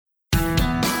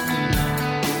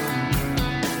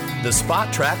The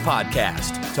Spot Track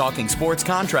Podcast, talking sports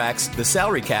contracts, the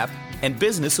salary cap, and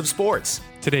business of sports.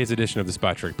 Today's edition of the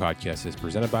Spot Track Podcast is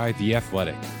presented by The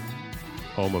Athletic,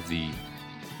 home of the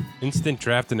instant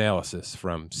draft analysis,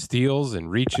 from steals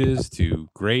and reaches to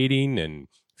grading and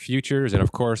futures, and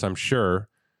of course, I'm sure,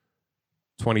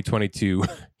 2022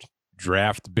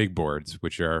 draft big boards,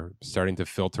 which are starting to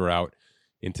filter out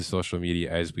into social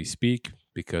media as we speak,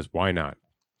 because why not?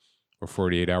 We're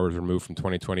 48 hours removed from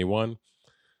 2021.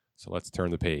 So let's turn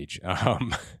the page.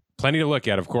 Plenty to look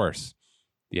at, of course.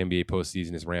 The NBA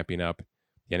postseason is ramping up.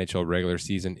 The NHL regular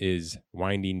season is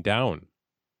winding down.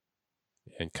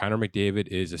 And Connor McDavid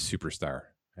is a superstar.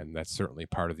 And that's certainly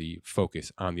part of the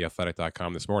focus on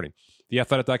theathletic.com this morning.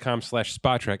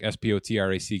 Theathletic.com/SpotTrack,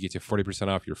 SPOTRAC, gets you 40%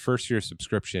 off your first year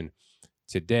subscription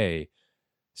today.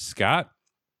 Scott,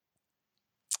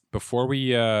 before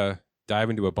we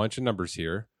dive into a bunch of numbers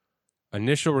here,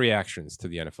 initial reactions to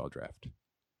the NFL draft.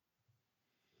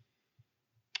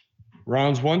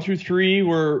 Rounds 1 through 3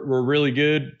 were really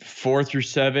good. 4 through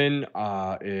 7,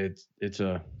 it's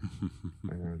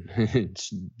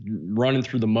running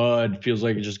through the mud. Feels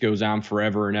like it just goes on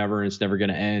forever and ever, and it's never going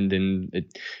to end. And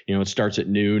it starts at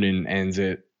noon and ends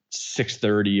at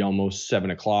 6:30, almost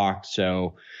 7 o'clock.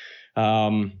 So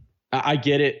I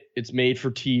get it. It's made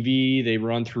for TV. They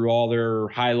run through all their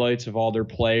highlights of all their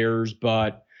players,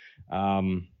 but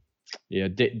yeah,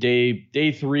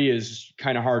 day 3 is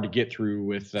kind of hard to get through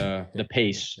with the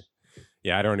pace.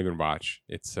 Yeah, I don't even watch.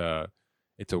 It's a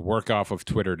work off of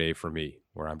Twitter day for me,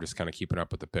 where I'm just kind of keeping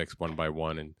up with the picks one by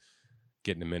one and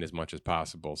getting them in as much as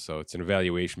possible. So it's an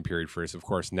evaluation period for us, of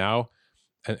course, now.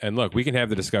 And look, we can have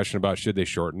the discussion about should they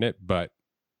shorten it, but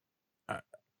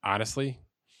honestly,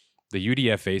 the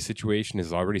UDFA situation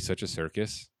is already such a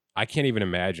circus. I can't even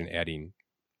imagine adding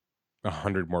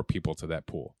 100 more people to that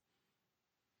pool.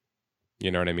 You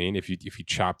know what I mean? If you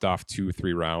chopped off 2 or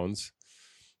 3 rounds,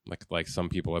 like some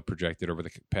people have projected over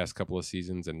the past couple of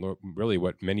seasons, and really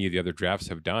what many of the other drafts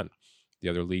have done, the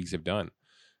other leagues have done.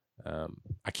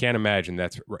 I can't imagine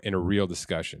that's in a real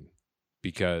discussion,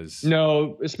 because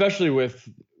no, especially with,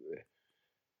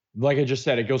 like I just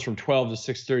said, it goes from 12 to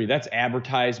 6:30. That's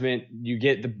advertisement. You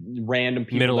get the random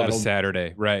people middle of a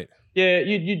Saturday, right? Yeah,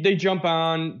 they jump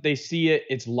on, they see it.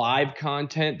 It's live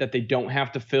content that they don't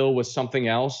have to fill with something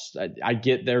else. I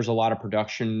get there's a lot of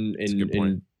production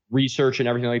and research and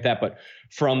everything like that. But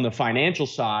from the financial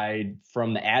side,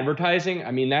 from the advertising,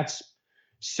 I mean, that's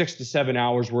 6 to 7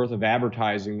 hours worth of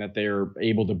advertising that they're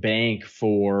able to bank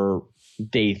for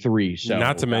day 3. So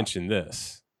not to mention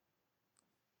this,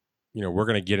 we're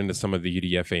going to get into some of the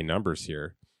UDFA numbers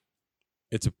here.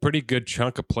 It's a pretty good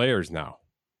chunk of players now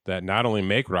that not only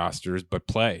make rosters, but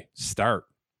start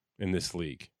in this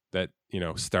league, that,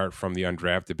 start from the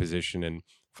undrafted position and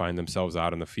find themselves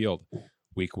out on the field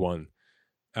week 1.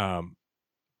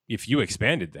 If you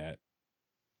expanded that,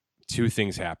 2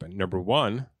 things happen. Number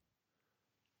 1,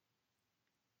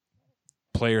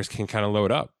 players can kind of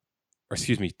load up,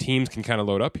 teams can kind of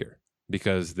load up here,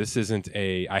 because this isn't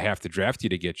I have to draft you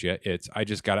to get you. It's I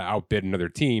just got to outbid another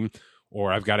team,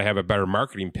 or I've got to have a better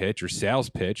marketing pitch or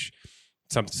sales pitch.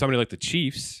 Somebody like the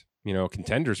Chiefs,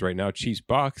 contenders right now, Chiefs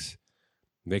Bucks,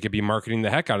 they could be marketing the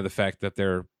heck out of the fact that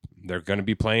they're going to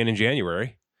be playing in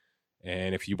January.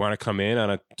 And if you want to come in on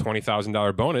a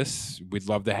 $20,000 bonus, we'd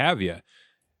love to have you.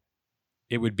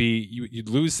 It would be, you'd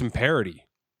lose some parity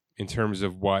in terms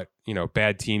of what,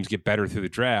 bad teams get better through the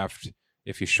draft.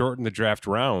 If you shorten the draft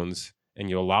rounds and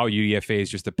you allow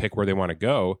UDFAs just to pick where they want to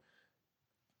go,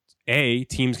 A,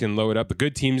 teams can load up. The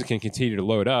good teams can continue to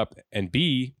load up. And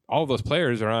B, all of those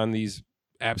players are on these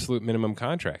absolute minimum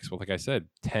contracts. Well, like I said,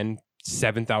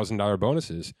 $7,000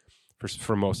 bonuses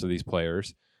for most of these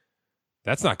players.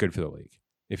 That's not good for the league.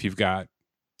 If you've got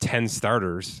 10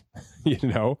 starters,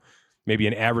 maybe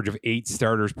an average of 8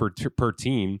 starters per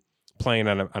team playing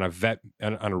on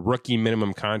a rookie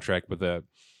minimum contract with a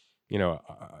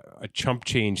chump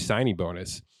change signing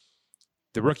bonus.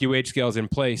 The rookie wage scale is in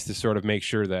place to sort of make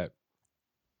sure that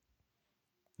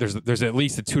there's at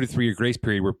least a 2 to 3 year grace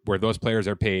period where those players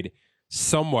are paid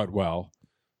somewhat well,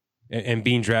 and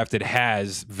being drafted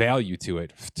has value to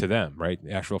them, right?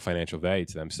 Actual financial value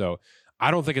to them. So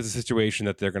I don't think it's a situation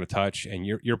that they're going to touch. And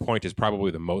your point is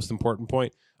probably the most important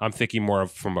point. I'm thinking more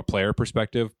of from a player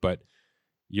perspective, but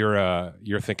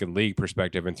you're thinking league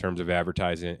perspective in terms of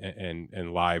advertising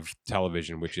and live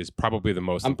television, which is probably the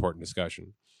most important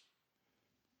discussion.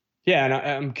 Yeah, and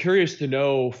I'm curious to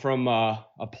know from a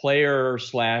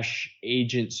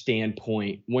player/agent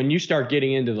standpoint, when you start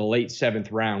getting into the late 7th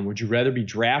round, would you rather be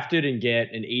drafted and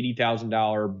get an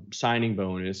 $80,000 signing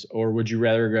bonus, or would you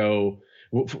rather go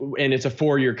and it's a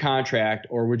 4-year contract,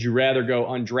 or would you rather go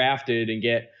undrafted and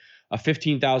get a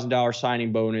 $15,000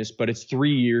 signing bonus, but it's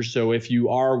 3 years? So if you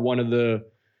are one of the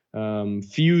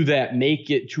few that make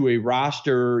it to a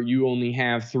roster, you only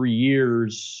have 3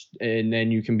 years, and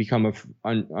then you can become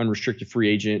an unrestricted free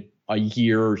agent a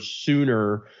year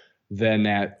sooner than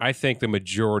that. I think the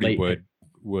majority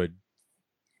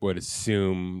would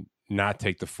assume not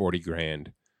take the 40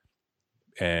 grand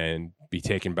and be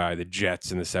taken by the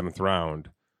Jets in the 7th round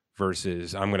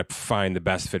versus I'm going to find the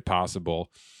best fit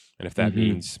possible. And if that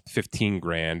means 15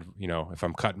 grand, if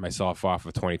I'm cutting myself off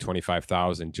of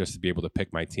 25,000 just to be able to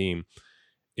pick my team,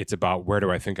 it's about where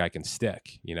do I think I can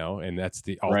stick, and that's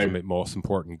the ultimate most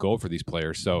important goal for these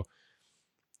players. So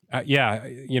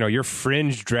your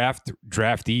fringe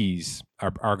draftees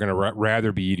are going to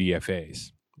rather be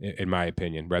UDFAs, in my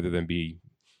opinion, rather than be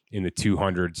in the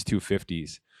 200s,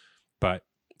 250s. But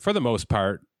for the most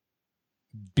part,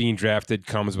 being drafted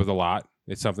comes with a lot.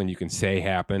 It's something you can say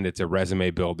happened. It's a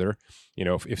resume builder.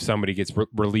 If somebody gets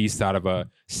released out of a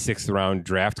 6th round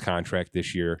draft contract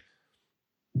this year,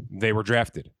 they were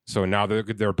drafted. So now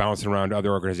they're bouncing around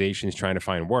other organizations trying to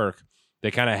find work.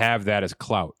 They kind of have that as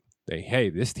clout. Hey,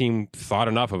 this team thought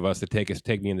enough of us to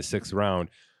take me in the 6th round.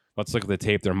 Let's look at the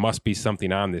tape. There must be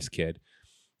something on this kid.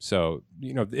 So,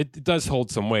 it does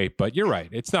hold some weight, but you're right.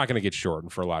 It's not going to get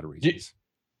shortened for a lot of reasons.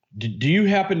 Do you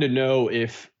happen to know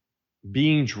if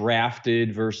being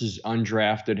drafted versus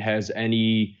undrafted has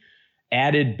any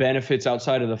added benefits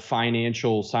outside of the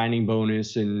financial signing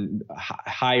bonus and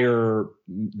higher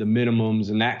the minimums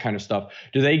and that kind of stuff?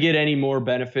 Do they get any more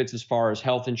benefits as far as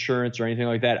health insurance or anything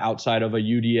like that outside of a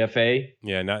UDFA?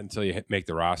 Yeah, not until you make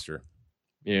the roster.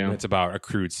 Yeah. And it's about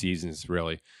accrued seasons,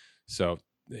 really. So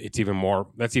it's even more,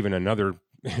 that's even another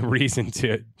reason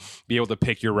to be able to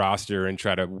pick your roster and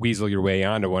try to weasel your way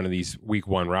onto one of these week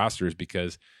 1 rosters,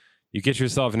 because you get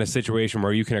yourself in a situation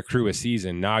where you can accrue a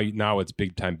season. Now it's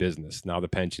big time business. Now the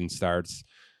pension starts,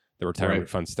 the retirement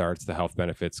fund starts, the health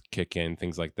benefits kick in,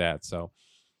 things like that. So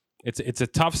it's a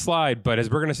tough slide, but as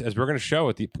we're gonna show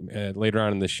at the later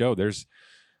on in the show, there's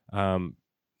some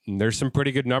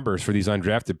pretty good numbers for these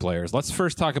undrafted players. Let's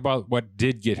first talk about what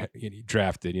did get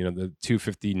drafted. The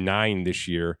 259 this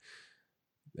year.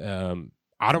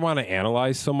 I don't want to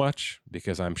analyze so much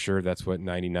because I'm sure that's what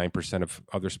 99% of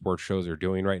other sports shows are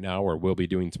doing right now or will be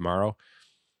doing tomorrow.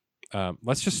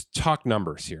 Let's just talk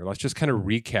numbers here. Let's just kind of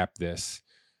recap this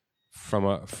from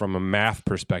a math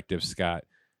perspective, Scott.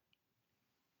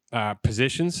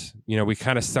 Positions, we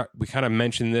kind of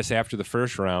mentioned this after the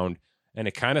 1st round, and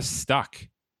it kind of stuck.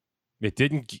 It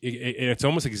didn't. It's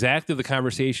almost exactly the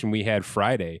conversation we had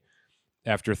Friday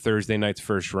after Thursday night's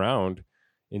 1st round.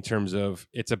 In terms of,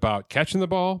 it's about catching the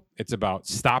ball, it's about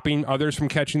stopping others from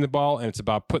catching the ball, and it's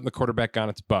about putting the quarterback on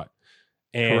its butt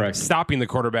and stopping the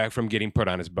quarterback from getting put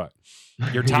on his butt.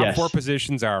 Your top 4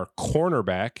 positions are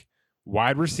cornerback,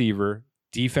 wide receiver,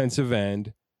 defensive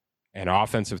end, and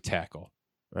offensive tackle.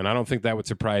 And I don't think that would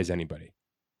surprise anybody.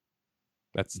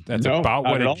 That's about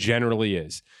what it generally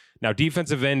is. Now,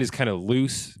 defensive end is kind of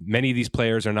loose. Many of these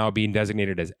players are now being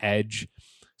designated as edge.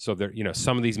 So there,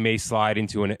 some of these may slide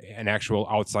into an actual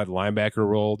outside linebacker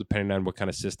role, depending on what kind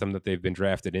of system that they've been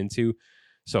drafted into.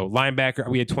 So linebacker,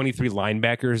 we had 23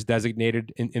 linebackers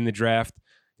designated in the draft.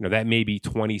 That may be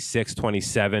 26,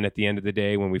 27 at the end of the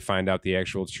day when we find out the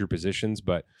actual true positions.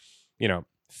 But,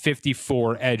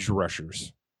 54 edge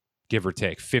rushers, give or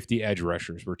take. 50 edge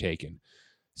rushers were taken.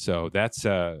 So that's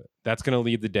going to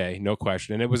lead the day, no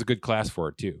question. And it was a good class for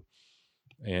it too.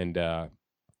 And,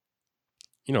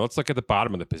 let's look at the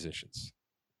bottom of the positions.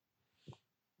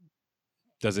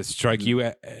 Does it strike you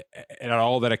at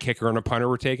all that a kicker and a punter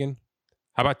were taken?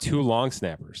 How about 2 long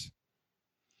snappers?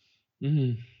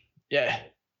 Yeah.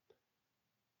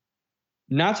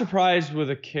 Not surprised with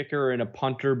a kicker and a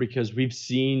punter because we've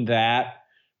seen that.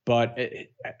 But,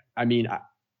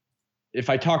 if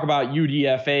I talk about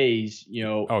UDFAs,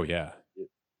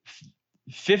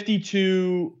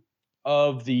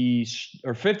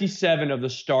 57 of the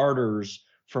starters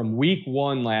from week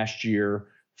 1 last year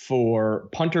for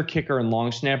punter, kicker, and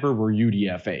long snapper were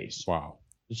UDFAs. Wow.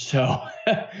 So,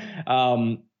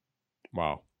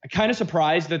 wow. Kind of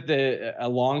surprised that a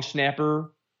long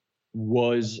snapper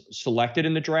was selected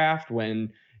in the draft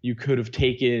when you could have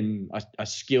taken a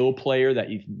skill player that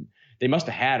they must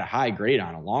have had a high grade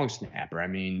on a long snapper.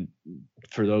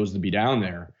 For those to be down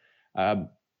there. I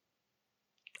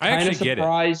actually get it.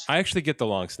 I actually get the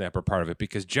long snapper part of it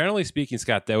because generally speaking,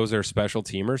 Scott, those are special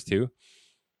teamers too.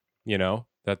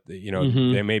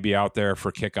 They may be out there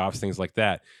for kickoffs, things like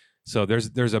that. So there's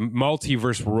a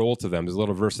multiverse role to them. There's a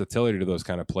little versatility to those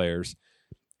kind of players.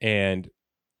 And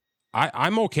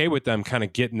I'm okay with them kind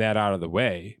of getting that out of the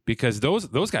way because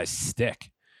those guys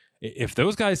stick. If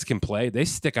those guys can play, they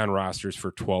stick on rosters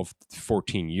for 12,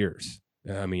 14 years.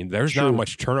 I mean, there's not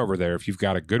much turnover there if you've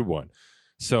got a good one.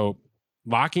 So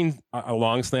locking a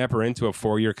long snapper into a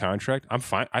 4-year contract, I'm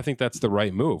fine. I think that's the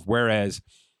right move. Whereas,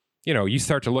 you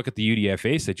start to look at the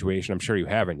UDFA situation. I'm sure you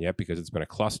haven't yet because it's been a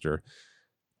cluster,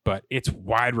 but it's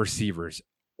wide receivers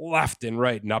left and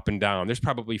right and up and down. There's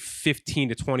probably 15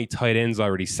 to 20 tight ends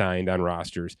already signed on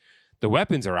rosters. The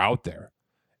weapons are out there.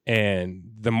 And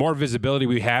the more visibility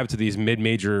we have to these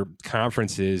mid-major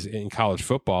conferences in college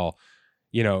football,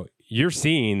 you're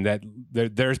seeing that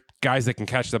there's guys that can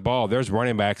catch the ball. There's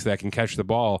running backs that can catch the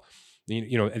ball. The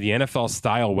NFL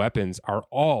style weapons are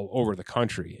all over the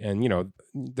country. And,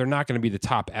 they're not going to be the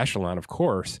top echelon, of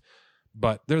course,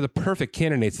 but they're the perfect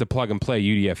candidates to plug and play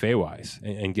UDFA wise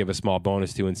and give a small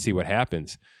bonus to and see what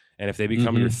happens. And if they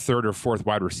become your third or fourth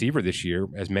wide receiver this year,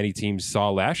 as many teams saw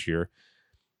last year,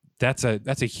 that's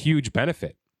a huge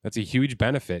benefit. That's a huge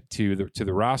benefit to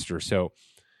the roster. So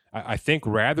I think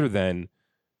rather than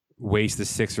waste the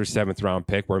 6th or 7th round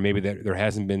pick where maybe there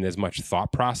hasn't been as much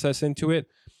thought process into it,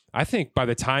 I think by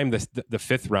the time the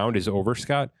 5th round is over,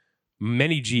 Scott,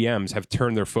 many GMs have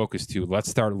turned their focus to let's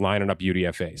start lining up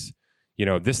UDFAs.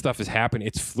 This stuff is happening.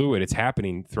 It's fluid. It's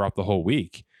happening throughout the whole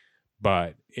week.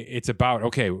 But it's about,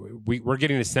 okay, we're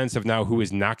getting a sense of now who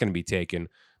is not going to be taken.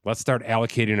 Let's start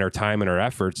allocating our time and our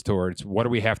efforts towards what do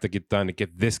we have to get done to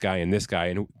get this guy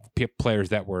and players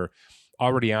that were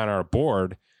already on our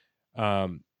board.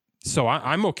 So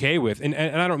I'm okay with, and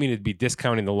I don't mean to be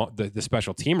discounting the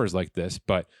special teamers like this,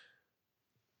 but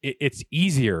it's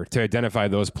easier to identify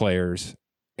those players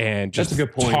and just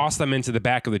toss them into the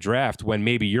back of the draft when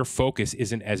maybe your focus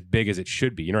isn't as big as it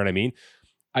should be. You know what I mean?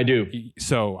 I do.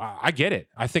 So I get it.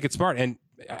 I think it's smart. And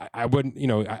I wouldn't,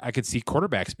 I could see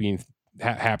quarterbacks being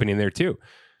happening there too,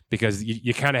 because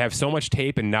you kind of have so much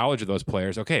tape and knowledge of those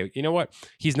players. Okay, you know what?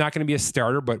 He's not going to be a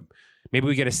starter, but maybe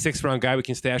we get a 6th round guy we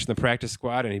can stash in the practice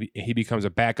squad and he becomes a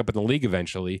backup in the league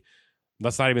eventually.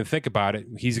 Let's not even think about it.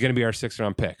 He's going to be our 6th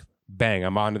round pick. Bang,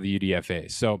 I'm on to the UDFA.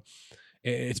 So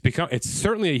it's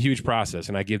certainly a huge process.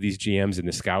 And I give these GMs and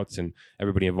the scouts and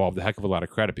everybody involved a heck of a lot of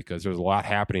credit because there's a lot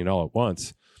happening all at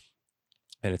once.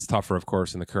 And it's tougher, of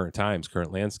course, in the current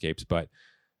landscapes, but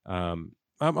I'm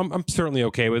certainly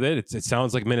okay with it. It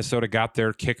sounds like Minnesota got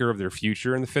their kicker of their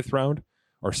future in the 5th round,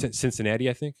 or Cincinnati,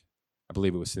 I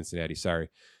believe it was Cincinnati. Sorry,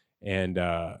 and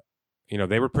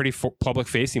they were pretty public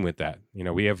facing with that.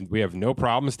 We have no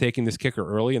problems taking this kicker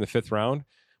early in the 5th round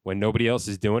when nobody else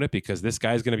is doing it because this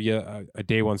guy's going to be a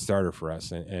day one starter for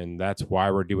us, and that's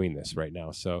why we're doing this right now.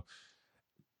 So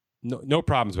no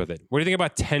problems with it. What do you think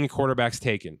about 10 quarterbacks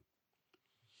taken?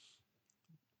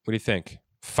 What do you think?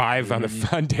 5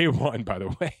 on day one, by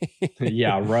the way.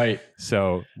 Yeah, right.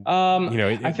 So,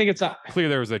 I think it's clear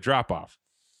there was a drop off.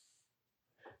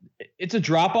 It's a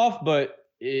drop off, but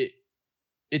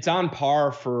it's on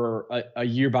par for a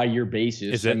year by year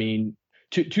basis. I mean,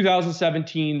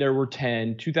 2017 there were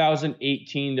 10,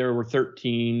 2018 there were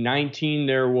 13, 19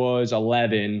 there was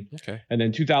 11, and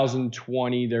then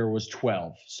 2020 there was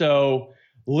 12. So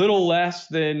little less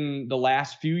than the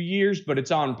last few years, but it's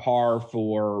on par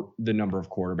for the number of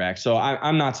quarterbacks. So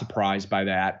I'm not surprised by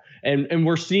that. And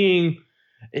we're seeing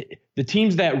the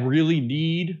teams that really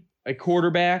need a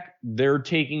quarterback, they're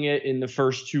taking it in the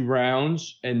first 2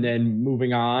 rounds and then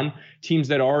moving on. Teams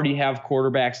that already have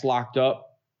quarterbacks locked up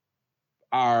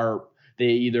they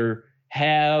either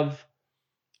have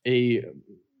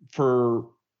for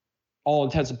all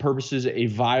intents and purposes, a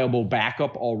viable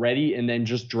backup already, and then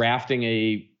just drafting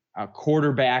a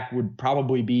quarterback would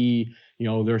probably be,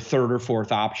 their 3rd or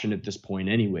 4th option at this point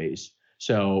anyways.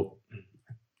 So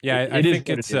yeah, I think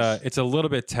it's a little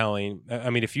bit telling.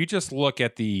 I mean, if you just look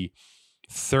at the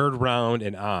 3rd round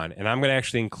and on, and I'm going to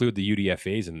actually include the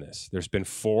UDFAs in this, there's been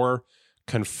 4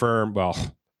 confirmed, well,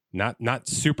 not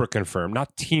super confirmed,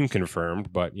 not team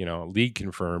confirmed, but, league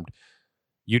confirmed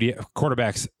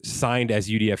quarterbacks signed as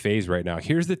UDFAs right now.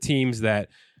 Here's the teams that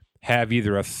have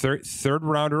either a third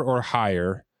rounder or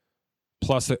higher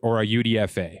or a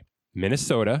UDFA.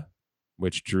 Minnesota,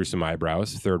 which drew some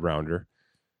eyebrows, 3rd rounder.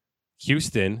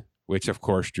 Houston, which of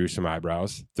course drew some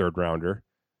eyebrows, 3rd rounder.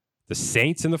 The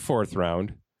Saints in the 4th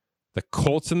round. The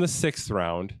Colts in the 6th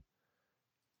round.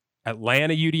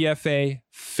 Atlanta UDFA,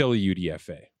 Philly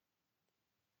UDFA.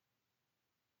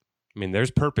 I mean,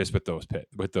 there's purpose with those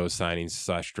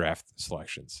signings / draft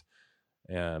selections.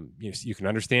 You can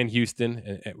understand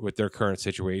Houston with their current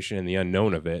situation and the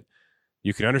unknown of it.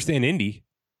 You can understand Indy.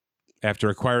 after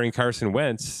acquiring Carson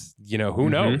Wentz, who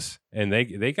knows? And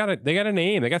they got a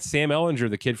name. They got Sam Ehlinger,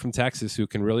 the kid from Texas, who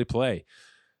can really play.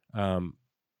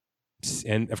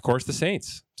 And of course the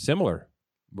Saints, similar.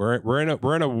 We're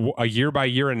in a year by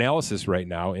year analysis right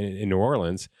now in New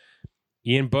Orleans.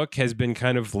 Ian Book has been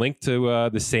kind of linked to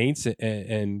the Saints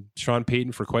and Sean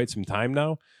Payton for quite some time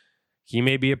now. He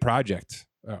may be a project,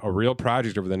 a real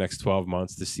project over the next 12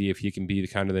 months to see if he can be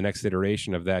the next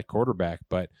iteration of that quarterback.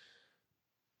 But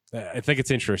I think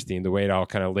it's interesting the way it all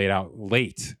kind of laid out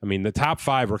late. I mean, the top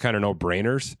 5 were kind of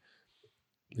no-brainers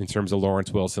in terms of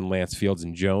Lawrence Wilson, Lance Fields,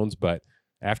 and Jones. But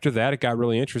after that, it got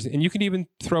really interesting. And you can even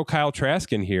throw Kyle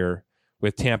Trask in here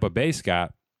with Tampa Bay,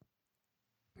 Scott,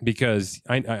 because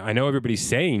I know everybody's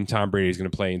saying Tom Brady is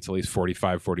going to play until he's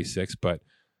 45, 46, but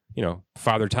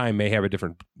Father Time may have a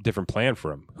different plan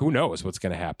for him. Who knows what's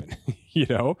going to happen?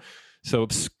 So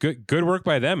it's good work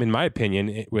by them, in my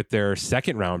opinion, with their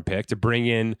second round pick to bring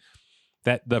in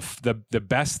that the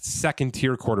best second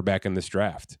tier quarterback in this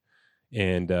draft,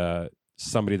 and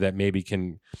somebody that maybe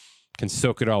can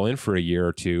soak it all in for a year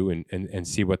or two and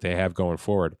see what they have going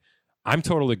forward. I'm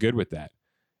totally good with that.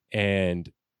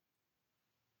 And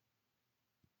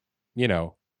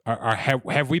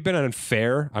have we been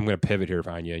unfair? I'm going to pivot here,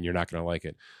 Vanya, and you're not going to like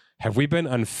it. Have we been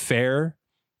unfair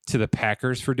to the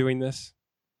Packers for doing this?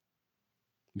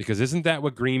 Because isn't that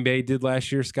what Green Bay did last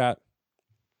year, Scott?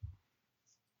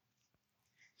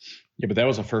 Yeah, but that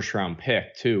was a first round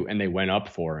pick too, and they went up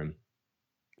for him.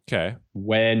 Okay.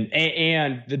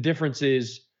 And the difference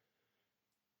is,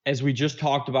 as we just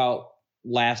talked about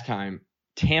last time,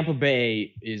 Tampa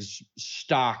Bay is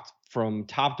stocked from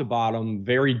top to bottom,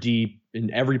 very deep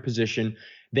in every position.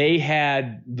 They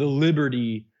had the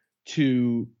liberty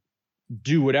to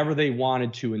do whatever they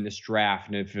wanted to in this draft.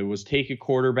 And if it was take a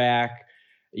quarterback,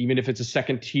 even if it's a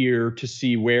second tier, to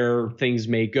see where things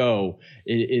may go.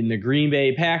 In the Green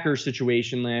Bay Packers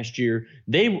situation last year,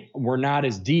 they were not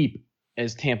as deep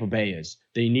as Tampa Bay is.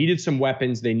 They needed some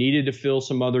weapons. They needed to fill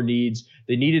some other needs.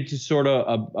 They needed to sort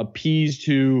of appease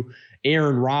to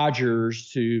Aaron Rodgers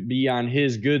to be on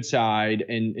his good side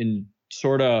and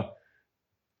sort of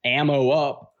ammo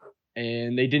up.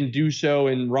 And they didn't do so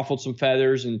and ruffled some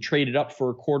feathers and traded up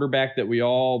for a quarterback that we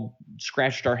all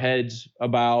scratched our heads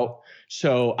about.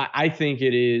 So I think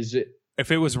it is.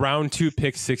 If it was round 2,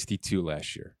 pick 62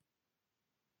 last year.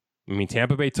 I mean,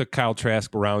 Tampa Bay took Kyle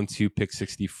Trask round 2, pick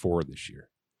 64 this year.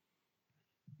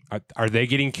 Are they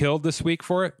getting killed this week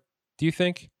for it, do you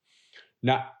think?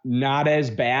 Not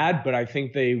as bad, but I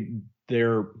think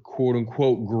their quote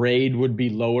unquote grade would be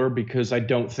lower because I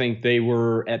don't think they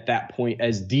were at that point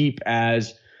as deep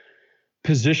as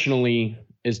positionally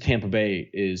as Tampa Bay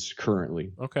is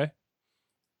currently. Okay.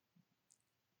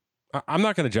 I'm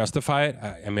not going to justify it.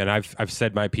 I mean, I've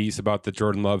said my piece about the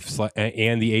Jordan Love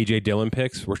and the AJ Dillon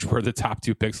picks, which were the top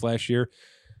 2 picks last year.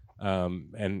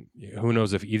 And who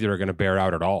knows if either are going to bear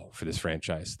out at all for this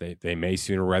franchise. They may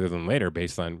sooner rather than later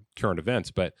based on current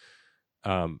events, but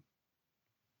tough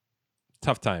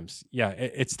times. Yeah,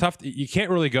 it's tough. You can't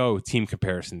really go team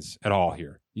comparisons at all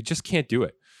here. You just can't do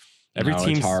it. Every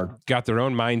team's got their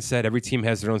own mindset. Every team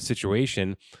has their own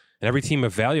situation. And every team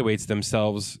evaluates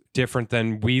themselves different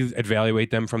than we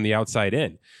evaluate them from the outside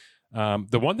in.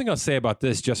 The one thing I'll say about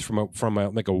this, just from a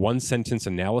one sentence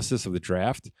analysis of the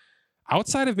draft,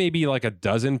 outside of maybe like a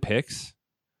dozen picks,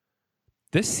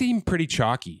 this seemed pretty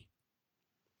chalky.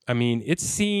 I mean, it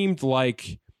seemed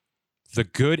like the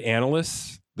good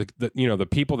analysts, the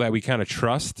people that we kind of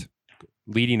trust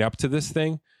leading up to this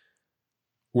thing,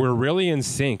 were really in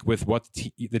sync with what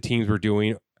the teams were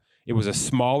doing. It was a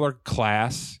smaller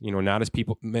class, not as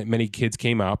many kids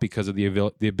came out because of the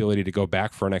ability to go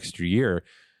back for an extra year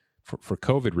for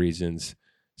COVID reasons.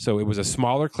 So it was a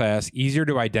smaller class, easier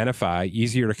to identify,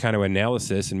 easier to kind of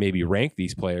analysis and maybe rank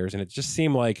these players. And it just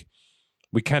seemed like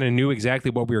we kind of knew exactly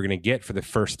what we were going to get for the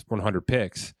first 100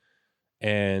 picks.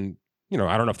 And,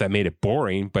 I don't know if that made it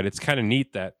boring, but it's kind of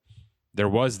neat that there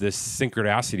was this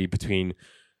synchronicity between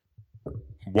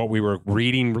what we were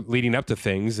reading leading up to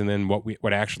things and then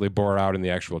what actually bore out in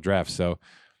the actual draft. So,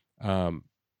 not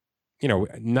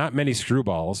many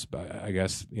screwballs, but I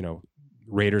guess,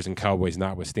 Raiders and Cowboys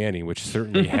notwithstanding, which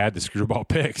certainly had the screwball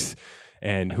picks.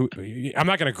 And I'm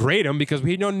not going to grade them because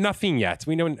we know nothing yet.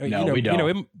 We know, we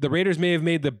don't. The Raiders may have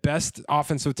made the best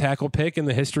offensive tackle pick in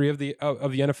the history of the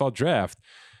NFL draft.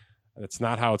 That's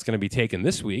not how it's going to be taken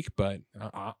this week, but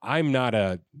I'm not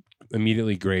a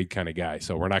immediately grade kind of guy,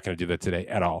 so we're not going to do that today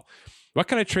at all. What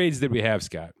kind of trades did we have,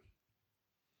 Scott?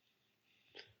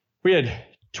 We had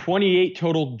 28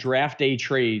 total draft day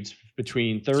trades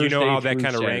between Thursday. Do you know how that kind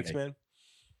of Saturday. ranks, man?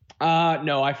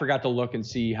 No, I forgot to look and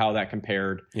see how that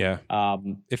compared. Yeah.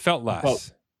 It felt less.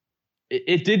 But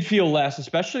it did feel less,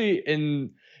 especially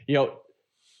in,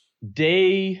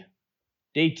 day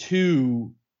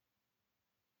 2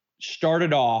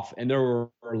 started off and there were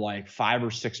like 5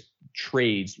 or 6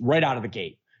 trades right out of the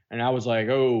gate. And I was like,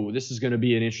 oh, this is going to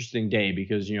be an interesting day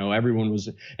because, everyone was,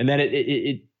 and then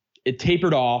it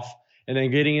tapered off. And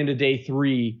then getting into day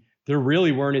 3, there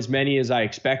really weren't as many as I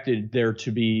expected there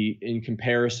to be in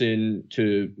comparison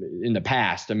to in the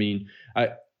past. I mean,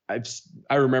 I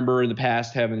remember in the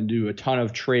past having to do a ton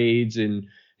of trades and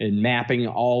mapping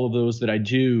all of those that I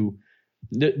do.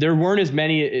 There weren't as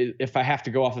many, if I have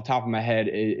to go off the top of my head,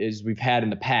 as we've had in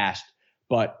the past.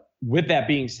 But with that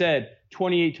being said,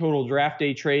 28 total draft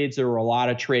day trades. There were a lot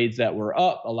of trades that were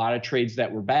up, a lot of trades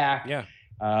that were back. Yeah.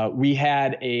 We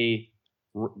had a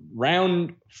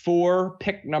round 4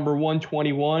 pick number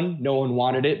 121. No one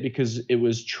wanted it because it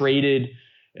was traded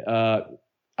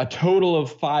a total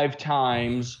of 5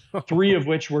 times, 3 of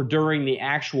which were during the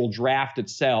actual draft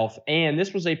itself. And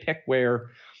this was a pick where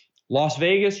Las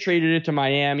Vegas traded it to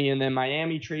Miami, and then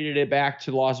Miami traded it back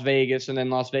to Las Vegas, and then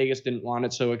Las Vegas didn't want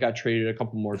it, so it got traded a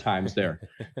couple more times there.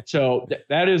 So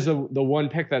that is the one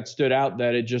pick that stood out,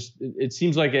 that it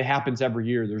seems like it happens every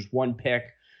year. There's one pick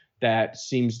that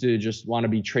seems to just want to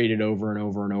be traded over and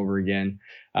over and over again.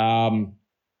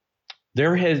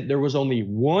 There was only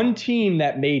one team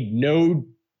that made no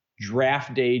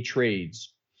draft day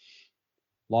trades.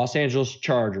 Los Angeles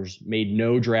Chargers made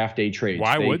no draft day trades.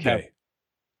 Why would they?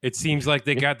 It seems like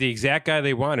they got the exact guy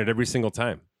they wanted every single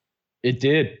time. It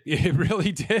did. It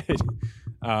really did.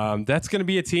 That's going to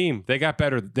be a team. They got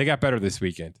better. They got better this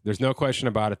weekend. There's no question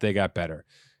about it. They got better.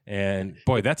 And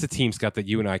boy, that's a team, Scott, that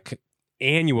you and I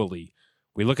annually,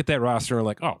 we look at that roster and we're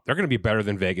like, oh, they're going to be better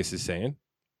than Vegas is saying.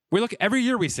 We look every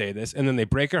year we say this, and then they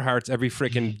break our hearts every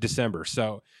freaking December.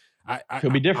 So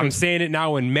could be different. I'm saying it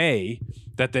now in May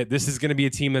that this is going to be a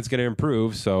team that's going to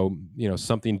improve. So,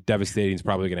 something devastating is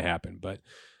probably going to happen. But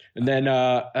and then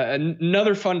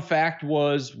another fun fact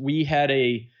was we had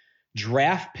a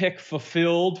draft pick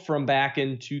fulfilled from back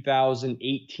in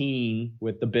 2018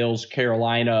 with the Bills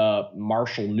Carolina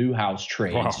Marshall Newhouse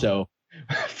trade. Wow. So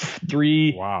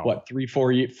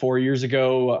 4 years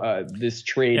ago, this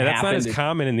trade that's happened. not as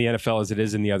common in the NFL as it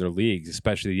is in the other leagues,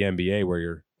 especially the NBA where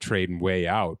you're trading way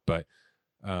out. But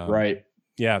right.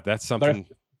 Yeah, that's something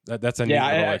that's a neat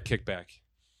little kickback.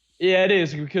 Yeah, it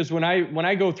is, because when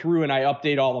I go through and I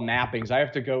update all the mappings,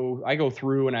 I go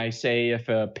through and I say if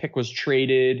a pick was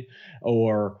traded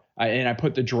and I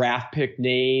put the draft pick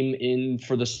name in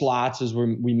for the slots as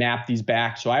we map these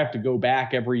back. So I have to go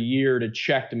back every year to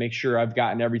check to make sure I've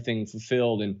gotten everything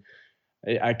fulfilled. And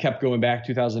I kept going back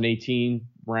 2018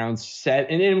 round 7,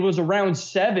 and it was a round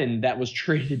 7 that was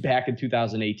traded back in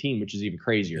 2018, which is even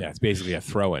crazier. Yeah, it's basically a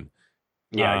throw-in.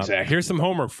 Yeah, exactly. Here's some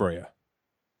homework for you.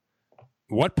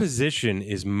 What position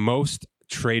is most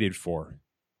traded for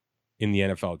in the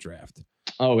NFL draft?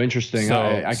 Oh, interesting.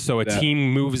 So a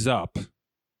team moves up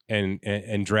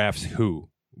and drafts who?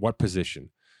 What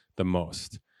position the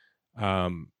most?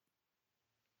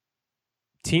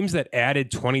 Teams that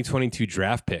added 2022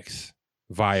 draft picks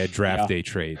via draft day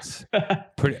trades.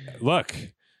 Look,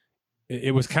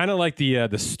 it was kind of like the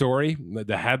story,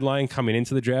 the headline coming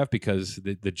into the draft, because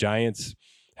the Giants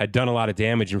had done a lot of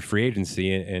damage in free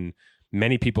agency, and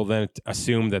many people then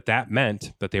assumed that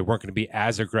meant that they weren't going to be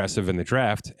as aggressive in the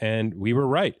draft, and we were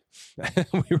right.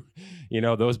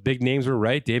 Those big names were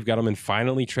right. Dave Gettleman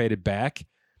finally traded back,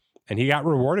 and he got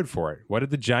rewarded for it. What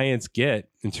did the Giants get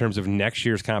in terms of next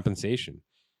year's compensation?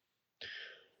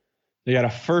 They got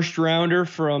a first rounder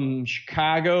from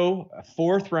Chicago, a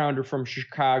fourth rounder from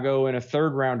Chicago, and a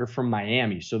third rounder from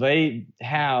Miami. So they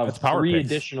have 3 picks.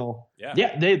 Additional.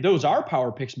 Yeah, those are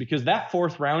power picks, because that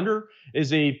fourth rounder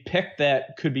is a pick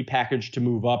that could be packaged to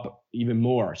move up even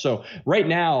more. So right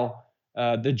now,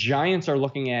 the Giants are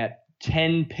looking at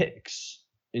 10 picks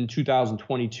in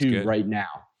 2022 right now.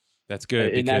 That's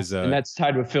good. And that's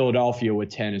tied with Philadelphia with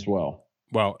 10 as well.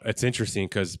 Well, it's interesting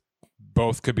because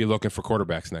both could be looking for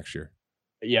quarterbacks next year.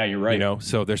 Yeah, you're right.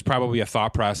 So there's probably a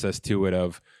thought process to it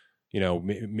of,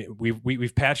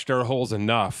 we've patched our holes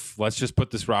enough. Let's just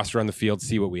put this roster on the field,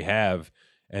 see what we have,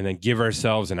 and then give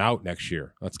ourselves an out next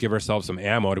year. Let's give ourselves some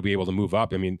ammo to be able to move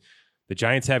up. I mean, the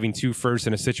Giants having 2 firsts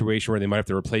in a situation where they might have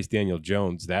to replace Daniel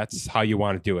Jones, that's how you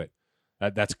want to do it.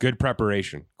 That's good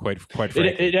preparation, quite frankly.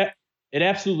 It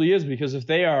absolutely is, because if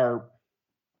they are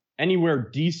anywhere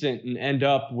decent and end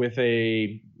up with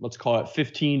a, let's call it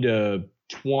 15 to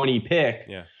 20 pick,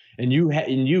 and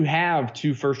you have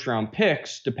 2 first round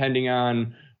picks, depending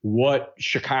on what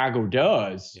Chicago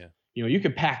does, you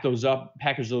could package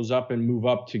those up and move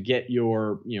up to get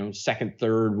your, second,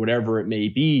 third, whatever it may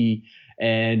be.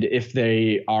 And if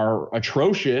they are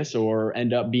atrocious or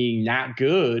end up being not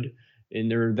good, and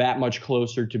they're that much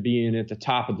closer to being at the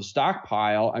top of the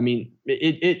stockpile, I mean,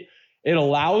 it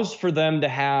allows for them to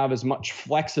have as much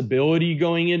flexibility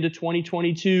going into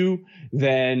 2022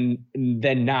 than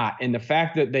not. And the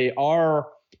fact that they are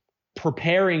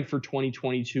preparing for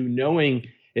 2022, knowing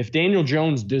if Daniel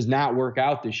Jones does not work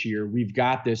out this year, we've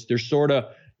got this. They're sort of,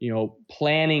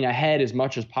 planning ahead as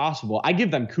much as possible. I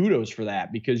give them kudos for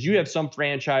that, because you have some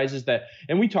franchises that,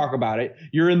 and we talk about it,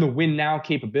 you're in the win now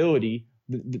capability,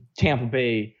 the Tampa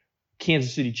Bay,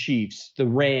 Kansas City Chiefs, the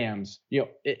Rams,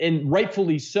 and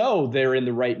rightfully so, they're in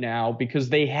the right now because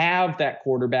they have that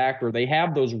quarterback or they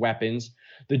have those weapons.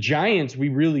 The Giants, we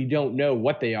really don't know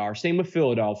what they are. Same with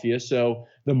Philadelphia. So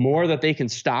the more that they can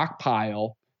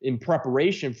stockpile in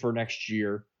preparation for next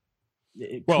year.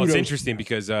 Well, it's interesting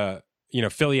because,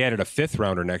 Philly added a 5th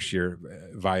rounder next year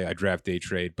via a draft day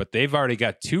trade, but they've already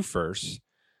got 2 firsts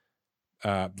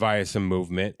via some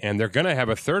movement, and they're going to have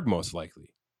a 3rd most likely.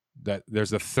 That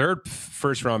there's a 3rd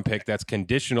first round pick that's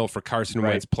conditional for Carson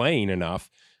Wentz playing enough,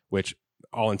 which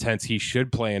all intents he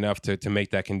should play enough to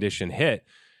make that condition hit.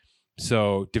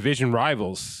 So division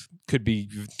rivals could be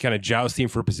kind of jousting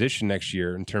for position next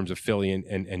year in terms of Philly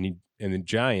and the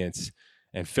Giants,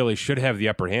 and Philly should have the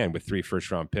upper hand with 3 first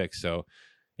round picks. So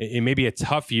it may be a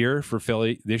tough year for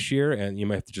Philly this year, and you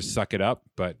might have to just suck it up.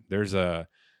 But there's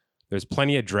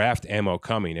plenty of draft ammo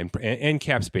coming and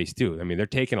cap space too. I mean, they're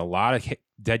taking a lot of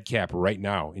dead cap right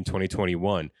now in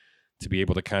 2021 to be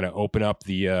able to kind of open up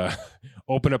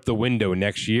the window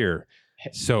next year.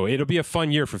 So it'll be a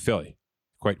fun year for Philly,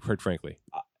 quite frankly.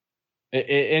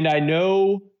 And I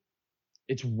know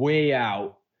it's way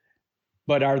out,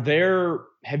 but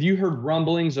have you heard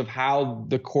rumblings of how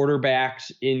the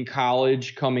quarterbacks in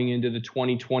college coming into the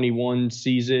 2021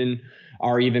 season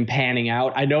are even panning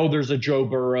out? I know there's a Joe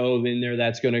Burrow in there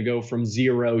that's going to go from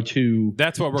 0 to.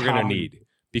 That's what we're going to need,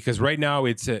 because right now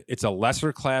it's a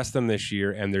lesser class than this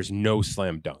year, and there's no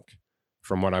slam dunk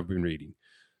from what I've been reading.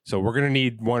 So we're going to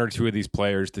need 1 or 2 of these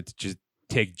players to just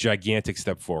take gigantic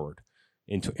step forward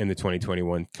in the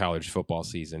 2021 college football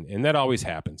season, and that always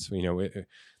happens.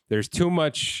 There's too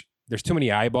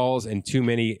many eyeballs and too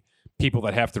many people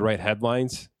that have to write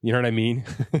headlines. You know what I mean?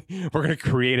 We're going to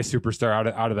create a superstar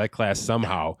out of that class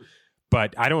somehow.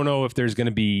 But I don't know if there's going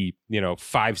to be,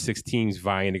 5, 6 teams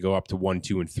vying to go up to 1,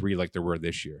 2, and 3 like there were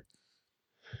this year.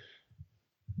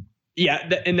 Yeah,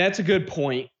 and that's a good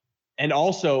point. And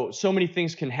also, so many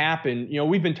things can happen.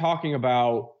 We've been talking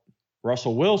about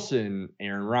Russell Wilson,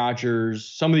 Aaron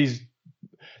Rodgers, some of these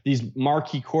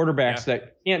marquee quarterbacks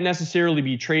that can't necessarily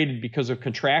be traded because of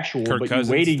contractual, Kirk but Cousins,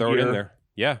 you wait a throw it year. in there.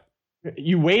 Yeah.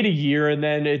 You wait a year and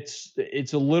then it's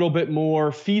a little bit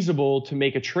more feasible to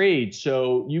make a trade.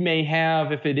 So you may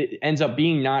have, if it ends up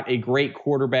being not a great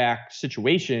quarterback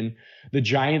situation, the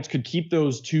Giants could keep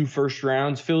those 2 first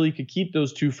rounds. Philly could keep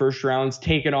those 2 first rounds,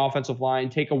 take an offensive line,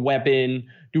 take a weapon,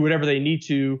 do whatever they need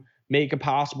to, make a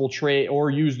possible trade, or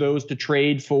use those to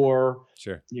trade for,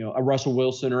 a Russell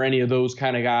Wilson or any of those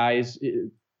kind of guys.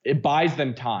 It buys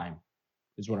them time,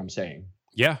 is what I'm saying.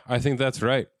 Yeah, I think that's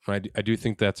right. I do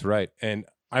think that's right. And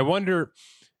I wonder,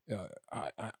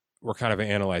 we're kind of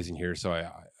analyzing here, so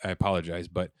I apologize,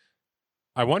 but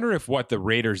I wonder if what the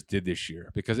Raiders did this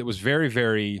year, because it was very,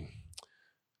 very,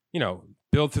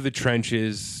 built through the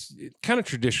trenches, kind of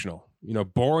traditional,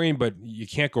 boring, but you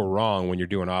can't go wrong when you're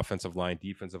doing offensive line,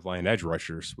 defensive line, edge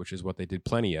rushers, which is what they did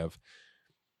plenty of.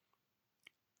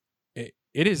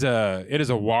 It is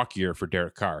a walk year for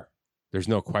Derek Carr. There's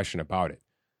no question about it.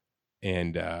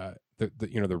 And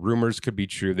the rumors could be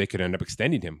true. They could end up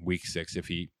extending him week 6 if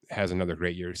he has another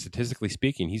great year. Statistically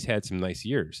speaking, he's had some nice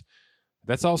years.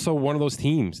 That's also one of those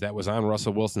teams that was on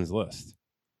Russell Wilson's list.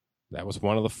 That was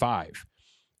one of the 5.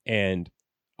 And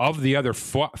of the other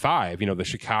 5, the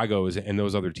Chicagos and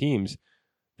those other teams,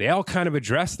 they all kind of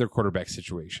addressed their quarterback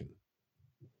situation.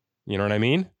 You know what I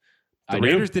mean? The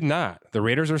Raiders did not. The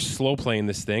Raiders are slow playing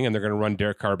this thing, and they're going to run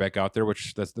Derek Carr back out there,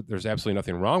 which there's absolutely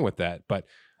nothing wrong with that. But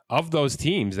of those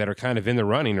teams that are kind of in the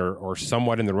running or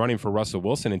somewhat in the running for Russell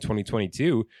Wilson in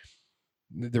 2022,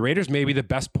 the Raiders may be the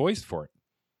best poised for it,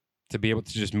 to be able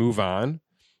to just move on.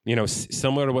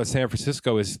 Similar to what San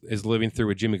Francisco is living through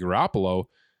with Jimmy Garoppolo,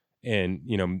 and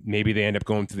maybe they end up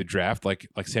going through the draft like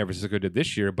San Francisco did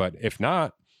this year. But if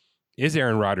not, is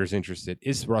Aaron Rodgers interested?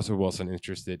 Is Russell Wilson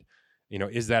interested?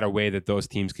 Is that a way that those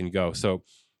teams can go? So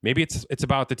maybe it's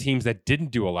about the teams that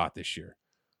didn't do a lot this year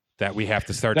that we have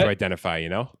to start to identify.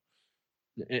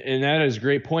 And that is a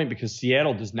great point because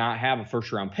Seattle does not have a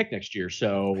first round pick next year.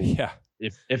 So Yeah.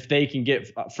 if they can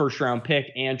get a first round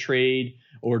pick and trade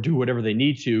or do whatever they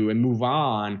need to and move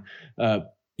on. Let's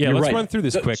run through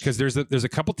this quick because there's a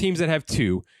couple teams that have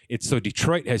two. So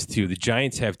Detroit has two. The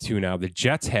Giants have two now. The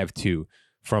Jets have two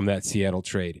from that Seattle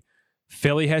trade.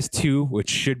 Philly has two, which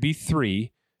should be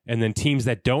three. And then teams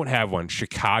that don't have one,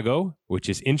 Chicago, which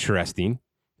is interesting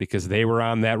because they were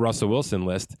on that Russell Wilson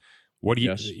list. What do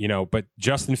you, but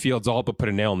Justin Fields all but put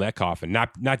a nail in that coffin.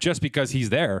 Not just because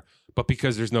he's there, but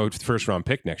because there's no first round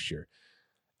pick next year.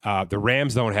 The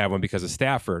Rams don't have one because of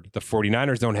Stafford. The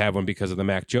 49ers don't have one because of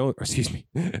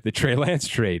the Trey Lance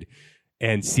trade.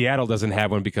 And Seattle doesn't have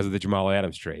one because of the Jamal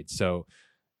Adams trade. So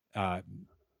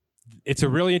it's a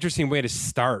really interesting way to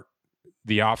start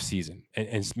the offseason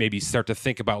and maybe start to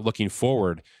think about looking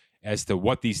forward as to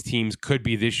what these teams could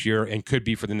be this year and could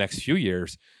be for the next few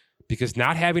years. Because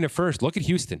not having a first, look at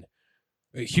Houston.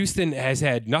 Houston has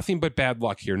had nothing but bad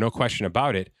luck here, no question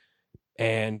about it.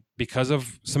 And because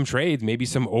of some trades, maybe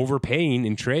some overpaying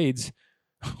in trades,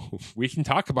 we can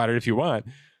talk about it if you want.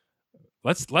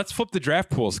 Let's flip the draft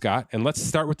pool, Scott, and let's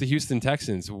start with the Houston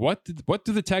Texans. What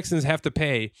do the Texans have to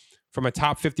pay from a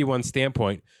top 51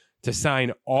 standpoint to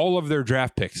sign all of their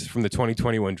draft picks from the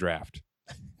 2021 draft?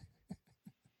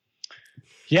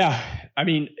 Yeah, I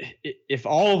mean, if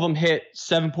all of them hit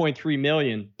 7.3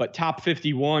 million, but top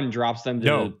 51 drops them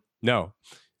to no.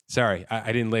 Sorry,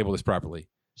 I didn't label this properly.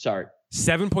 Sorry,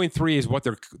 7.3 is what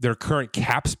their current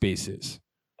cap space is.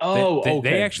 Okay.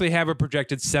 They actually have a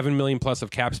projected $7 million plus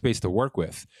of cap space to work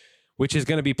with, which is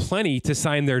going to be plenty to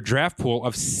sign their draft pool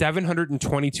of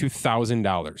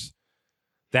 $722,000.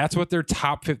 That's what their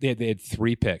top 50. They had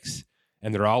 3 picks,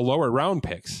 and they're all lower round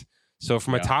picks. So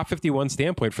from a top 51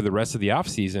 standpoint for the rest of the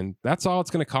offseason, that's all it's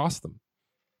going to cost them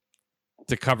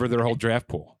to cover their whole draft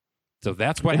pool. So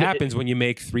that's what happens when you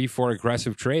make 3-4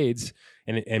 aggressive trades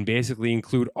and basically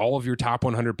include all of your top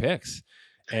 100 picks.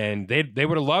 And they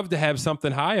would have loved to have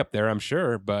something high up there, I'm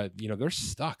sure, but they're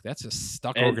stuck. That's a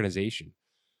stuck organization.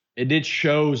 It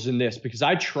shows in this because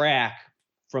I track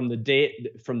from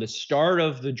the start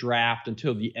of the draft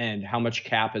until the end how much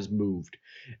cap has moved.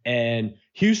 And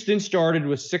Houston started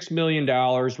with $6 million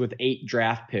with 8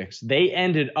 draft picks. They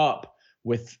ended up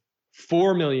with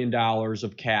 $4 million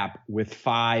of cap with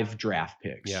 5 draft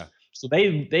picks. Yeah. So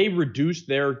they reduced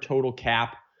their total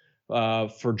cap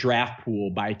for draft pool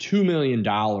by $2 million,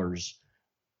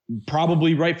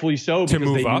 probably rightfully so because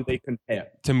they knew they couldn't pay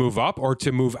it. To move up or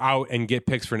to move out and get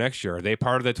picks for next year? Are they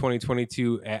part of the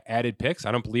 2022 added picks?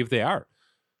 I don't believe they are.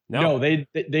 No, they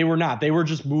were not. They were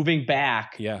just moving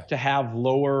back to have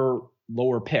lower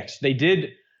picks. They did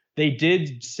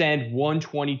send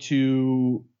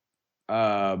 122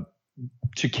 to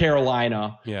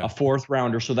Carolina, a 4th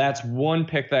rounder. So that's one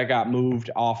pick that got moved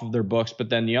off of their books. But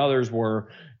then the others were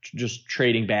just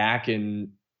trading back, and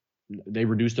they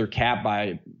reduced their cap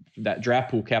by that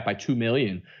draft pool cap by $2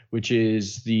 million, which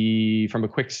is from a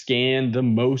quick scan, the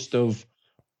most of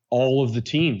all of the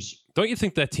teams. Don't you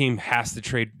think that team has to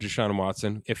trade Deshaun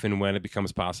Watson if and when it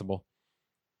becomes possible?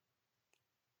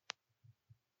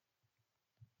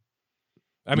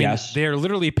 I mean, they're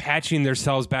literally patching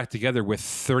themselves back together with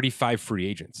 35 free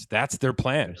agents. That's their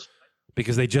plan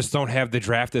because they just don't have the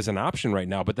draft as an option right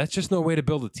now. But that's just no way to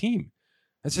build a team.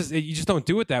 You just don't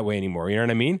do it that way anymore. You know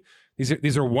what I mean?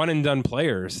 These are one and done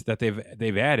players that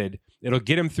they've added. It'll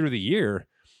get them through the year,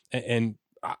 and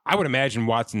I would imagine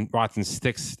Watson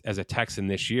sticks as a Texan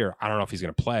this year. I don't know if he's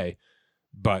going to play,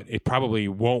 but it probably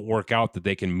won't work out that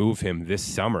they can move him this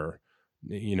summer,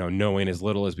 knowing as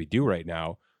little as we do right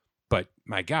now. But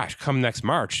my gosh, come next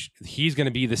March, he's going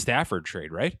to be the Stafford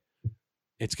trade, right?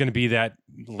 It's going to be that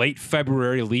late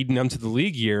February leading up to the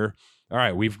league year. All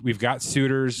right, we've got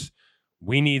suitors.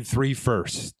 We need 3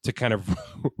 firsts to kind of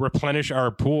replenish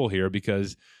our pool here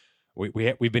because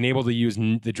we've been able to use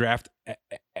the draft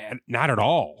not at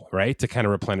all, right, to kind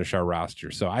of replenish our roster.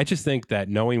 So I just think that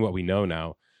knowing what we know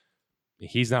now,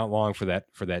 he's not long for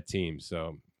that team.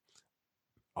 So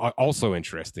also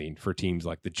interesting for teams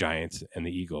like the Giants and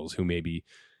the Eagles, who may be,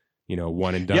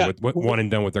 one and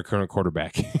done with their current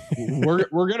quarterback.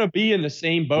 we're gonna be in the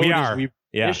same boat as we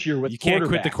this year with. You can't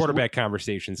quit the quarterback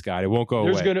conversation, Scott. It won't go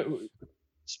away.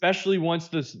 Especially once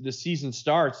the season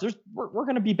starts. We're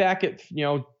gonna be back at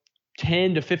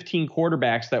 10 to 15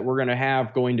 quarterbacks that we're going to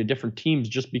have going to different teams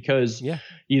just because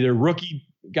either rookie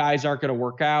guys aren't going to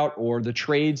work out or the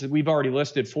trades. We've already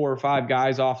listed 4 or 5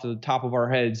 guys off the top of our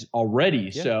heads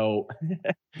already. Yeah. So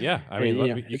I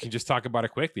mean, you can just talk about it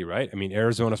quickly, right? I mean,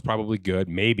 Arizona's probably good.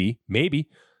 Maybe.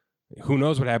 Who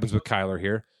knows what happens with Kyler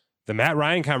here? The Matt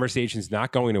Ryan conversation is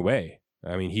not going away.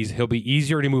 I mean, he'll be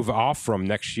easier to move off from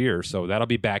next year, so that'll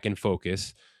be back in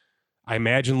focus. I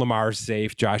imagine Lamar's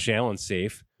safe, Josh Allen's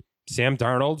safe. Sam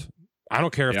Darnold, I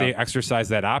don't care if they exercise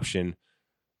that option.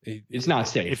 It's not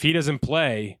safe. If he doesn't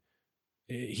play,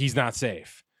 he's not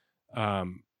safe.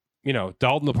 Dalton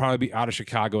will probably be out of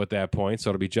Chicago at that point,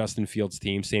 so it'll be Justin Fields'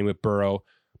 team. Same with Burrow.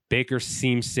 Baker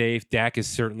seems safe. Dak is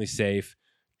certainly safe.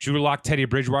 Drew Lock, Teddy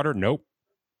Bridgewater, nope.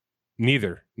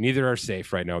 Neither are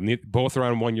safe right now. Both are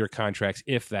on 1-year contracts,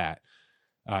 if that.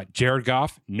 Jared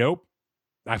Goff, nope.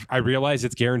 I realize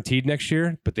it's guaranteed next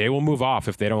year, but they will move off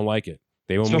if they don't like it.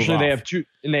 They will Especially move they off.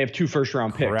 they have 2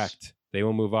 first-round picks. Correct. They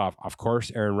will move off. Of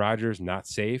course, Aaron Rodgers, not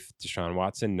safe. Deshaun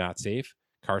Watson, not safe.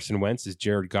 Carson Wentz is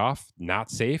Jared Goff, not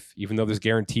safe. Even though there's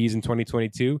guarantees in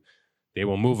 2022, they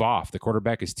will move off. The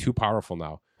quarterback is too powerful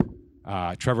now.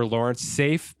 Trevor Lawrence,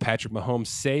 safe. Patrick Mahomes,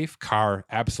 safe. Carr,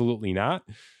 absolutely not.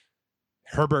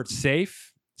 Herbert,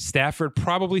 safe. Stafford,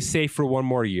 probably safe for 1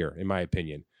 more year, in my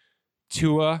opinion.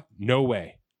 Tua, no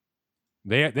way.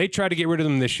 They tried to get rid of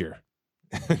them this year.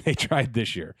 They tried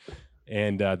this year.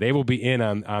 And they will be in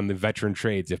on the veteran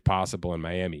trades if possible in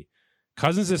Miami.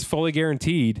 Cousins is fully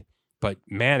guaranteed, but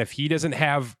man, if he doesn't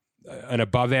have an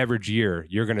above average year,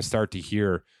 you're going to start to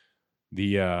hear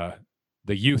the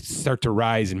youth start to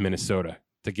rise in Minnesota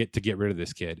to get rid of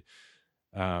this kid.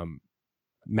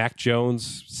 Mac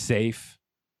Jones, safe.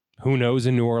 Who knows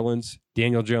in New Orleans?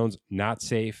 Daniel Jones, not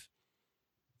safe.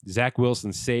 Zach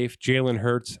Wilson, safe. Jalen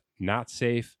Hurts, not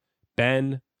safe.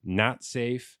 Ben, not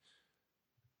safe.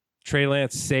 Trey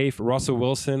Lance, safe. Russell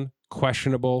Wilson,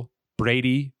 questionable.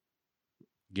 Brady,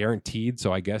 guaranteed,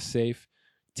 so I guess safe.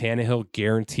 Tannehill,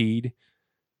 guaranteed.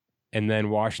 And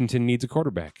then Washington needs a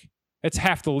quarterback. It's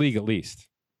half the league at least.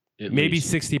 Maybe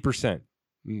 60%.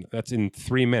 That's in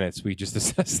 3 minutes. We just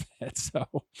assessed that. So,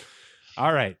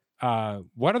 all right.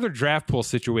 What other draft pool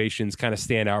situations kind of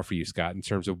stand out for you, Scott, in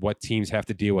terms of what teams have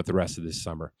to deal with the rest of this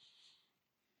summer?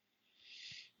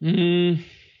 The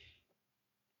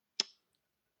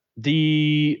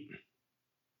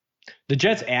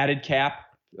Jets added cap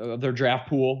their draft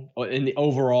pool in the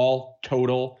overall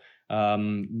total.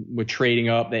 With trading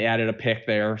up, they added a pick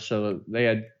there, so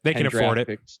they can afford it.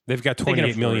 Picks. They've got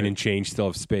 28 million in change still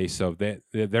of space, so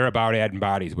they're about adding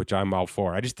bodies, which I'm all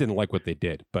for. I just didn't like what they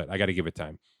did, but I got to give it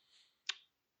time.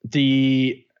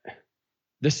 The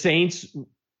Saints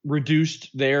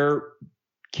reduced their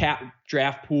cap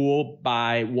draft pool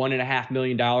by $1.5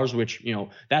 million, which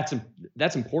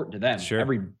that's important to them. Sure.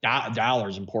 Every dollar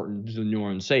is important to the New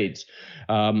Orleans Saints.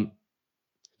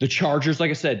 The Chargers, like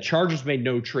I said, Chargers made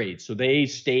no trades, so they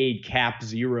stayed cap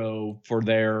zero for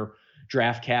their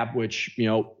draft cap, which,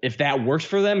 if that works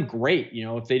for them, great.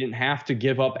 If they didn't have to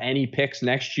give up any picks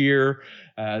next year,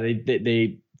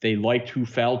 they liked who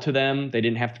fell to them. They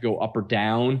didn't have to go up or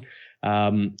down.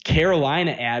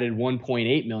 Carolina added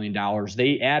 $1.8 million.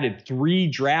 They added 3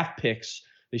 draft picks.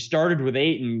 They started with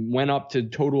 8 and went up to a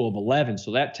total of 11.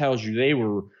 So that tells you they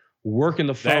were working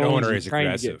the phones. That owner is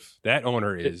aggressive.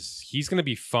 He's going to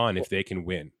be fun if they can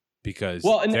win because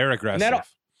they're aggressive.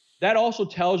 That also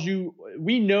tells you,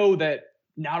 we know that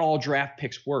not all draft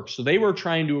picks work. So they were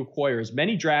trying to acquire as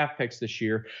many draft picks this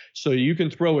year so you can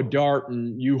throw a dart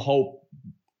and you hope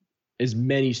as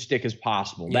many stick as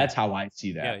possible. Yeah. That's how I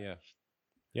see that.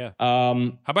 Yeah.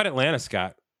 How about Atlanta,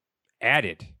 Scott?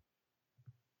 Added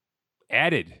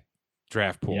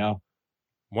draft pool. Yeah.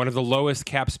 One of the lowest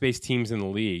cap space teams in the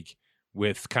league,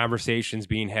 with conversations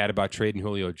being had about trading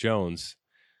Julio Jones.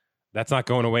 That's not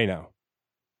going away now.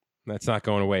 That's not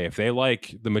going away. If they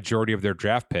like the majority of their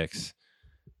draft picks,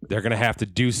 they're going to have to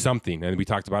do something. And we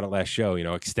talked about it last show,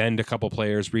 extend a couple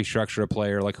players, restructure a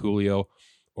player like Julio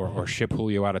or ship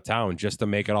Julio out of town just to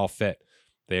make it all fit.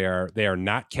 They are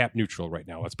not cap neutral right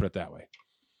now. Let's put it that way.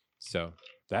 So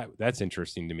that's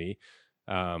interesting to me.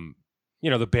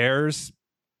 The Bears,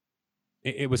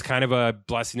 it was kind of a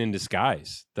blessing in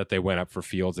disguise that they went up for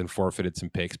Fields and forfeited some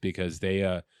picks because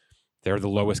they're the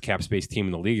lowest cap space team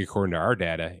in the league according to our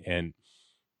data, and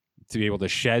to be able to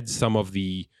shed some of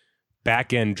the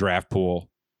back end draft pool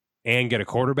and get a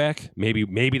quarterback, maybe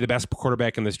the best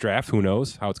quarterback in this draft. Who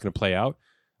knows how it's going to play out?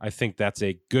 I think that's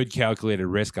a good calculated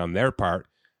risk on their part,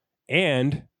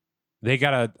 and they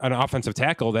got an offensive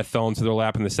tackle that fell into their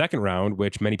lap in the second round,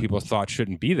 which many people thought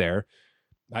shouldn't be there.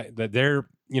 They're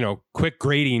quick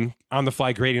grading, on the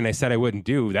fly grading. I said I wouldn't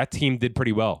do. That team did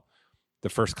pretty well the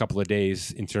first couple of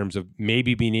days in terms of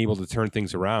maybe being able to turn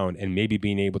things around and maybe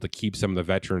being able to keep some of the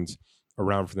veterans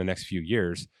around for the next few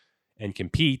years and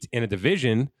compete in a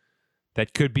division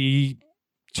that could be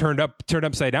turned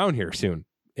upside down here soon.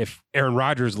 If Aaron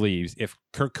Rodgers leaves, if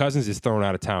Kirk Cousins is thrown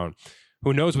out of town,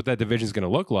 who knows what that division is going to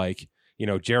look like?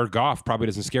 Jared Goff probably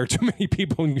doesn't scare too many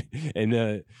people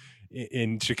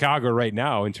in Chicago right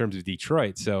now in terms of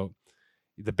Detroit. So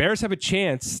the Bears have a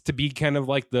chance to be kind of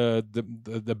like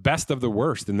the best of the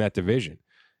worst in that division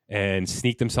and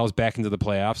sneak themselves back into the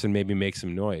playoffs and maybe make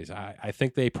some noise. I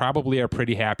think they probably are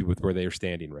pretty happy with where they are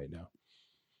standing right now.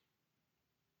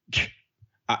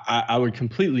 I would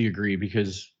completely agree,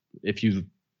 because if you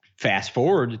fast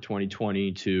forward to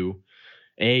 2022,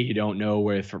 A, you don't know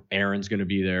if Aaron's going to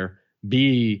be there.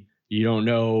 B, you don't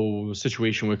know the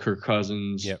situation with Kirk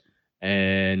Cousins. Yep.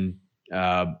 And,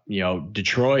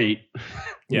 Detroit,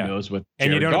 who knows what.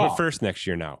 And you don't Goff. have a first next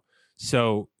year now.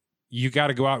 So you got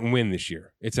to go out and win this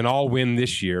year. It's an all win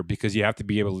this year because you have to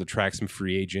be able to attract some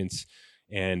free agents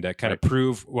and kind of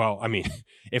prove, well, I mean,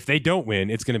 if they don't win,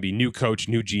 it's going to be new coach,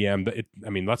 new GM.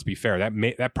 Let's be fair.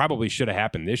 That probably should have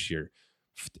happened this year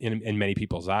in many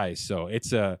people's eyes. So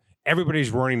it's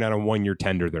everybody's running on a 1-year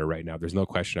tender there right now. There's no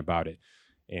question about it.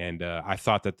 And I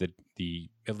thought that the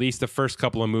at least the first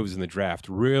couple of moves in the draft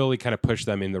really kind of pushed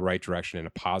them in the right direction, in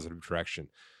a positive direction.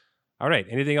 All right.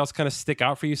 Anything else kind of stick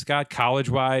out for you, Scott?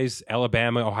 College-wise,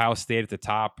 Alabama, Ohio State at the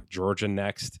top, Georgia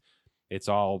next. It's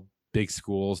all big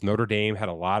schools. Notre Dame had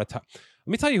a lot of time.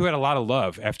 Let me tell you who had a lot of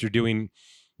love after doing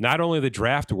not only the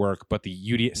draft work, but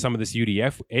some of this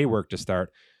UDFA work to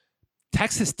start.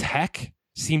 Texas Tech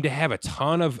seemed to have a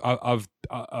ton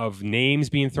of names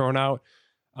being thrown out.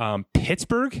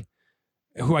 Pittsburgh,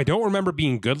 who I don't remember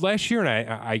being good last year, and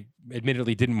I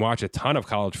admittedly didn't watch a ton of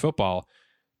college football.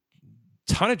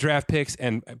 Ton of draft picks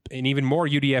and even more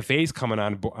UDFAs coming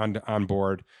on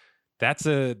board. That's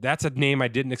a name I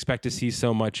didn't expect to see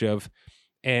so much of.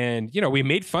 And, we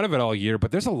made fun of it all year,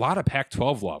 but there's a lot of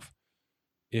Pac-12 love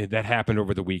that happened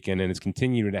over the weekend, and it's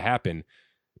continuing to happen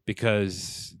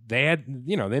because they had,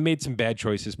 they made some bad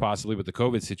choices possibly with the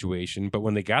COVID situation, but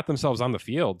when they got themselves on the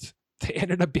field, they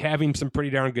ended up having some pretty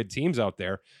darn good teams out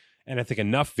there. And I think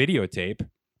enough videotape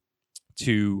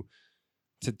to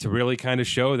really kind of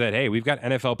show that, hey, we've got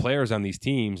NFL players on these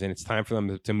teams and it's time for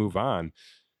them to move on.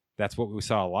 That's what we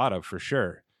saw a lot of for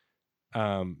sure.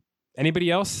 Anybody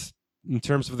else in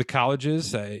terms of the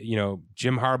colleges?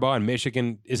 Jim Harbaugh in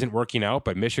Michigan isn't working out,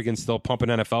 but Michigan's still pumping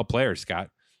NFL players,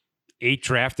 Scott. 8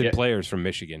 drafted players from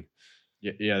Michigan.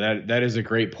 Yeah, that is a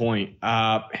great point.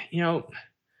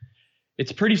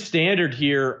 It's pretty standard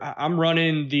here. I'm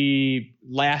running the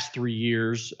last 3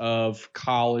 years of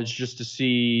college just to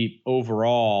see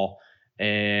overall.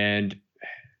 And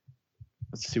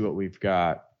let's see what we've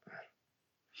got.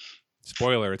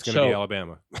 Spoiler, it's going to be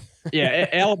Alabama. Yeah,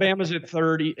 Alabama's at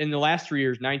 30 in the last 3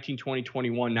 years, 19, 20,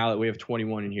 21, now that we have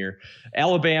 21 in here.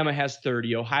 Alabama has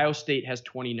 30. Ohio State has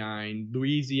 29.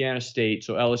 Louisiana State,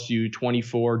 so LSU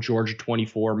 24, Georgia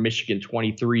 24, Michigan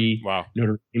 23, wow,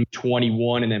 Notre Dame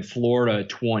 21, and then Florida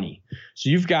 20. So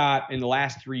you've got, in the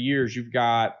last 3 years, you've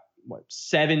got,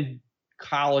 7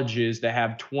 colleges that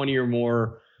have 20 or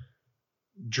more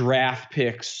draft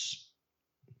picks.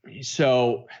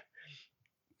 So...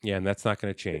 yeah, and that's not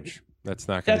going to change. That's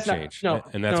not going to change. No,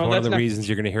 and that's one of the reasons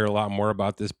you're going to hear a lot more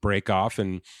about this break off.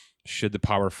 And should the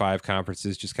Power 5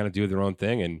 conferences just kind of do their own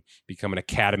thing and become an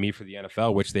academy for the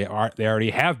NFL, which they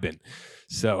already have been.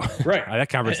 So that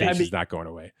conversation is not going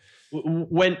away.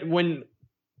 When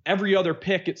every other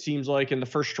pick, it seems like in the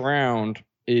first round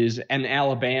is an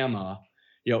Alabama,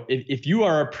 if you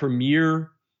are a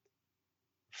premier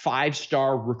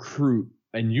 5-star recruit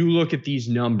and you look at these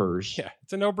numbers,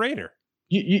 it's a no-brainer.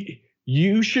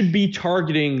 You should be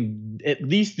targeting at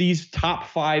least these top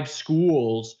 5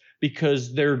 schools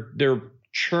because they're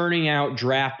churning out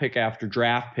draft pick after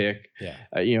draft pick. Yeah.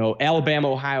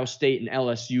 Alabama, Ohio State, and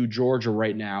LSU, Georgia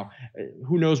right now.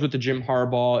 Who knows what the Jim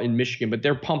Harbaugh in Michigan, but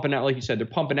they're pumping out, like you said, they're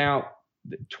pumping out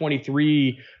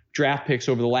 23 draft picks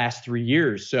over the last 3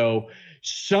 years. So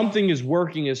something is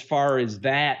working as far as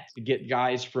that to get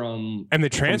guys from. And the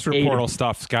transfer portal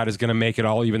stuff, Scott, is going to make it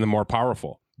all even the more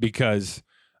powerful. Because,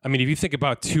 if you think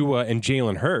about Tua and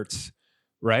Jalen Hurts,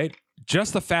 right?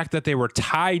 Just the fact that they were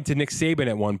tied to Nick Saban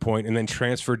at one point and then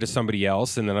transferred to somebody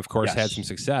else and then, of course, had some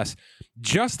success.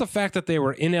 Just the fact that they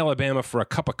were in Alabama for a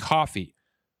cup of coffee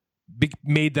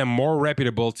made them more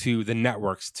reputable to the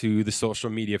networks, to the social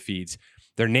media feeds.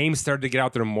 Their names started to get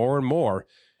out there more and more.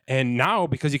 And now,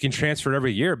 because you can transfer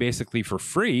every year basically for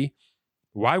free,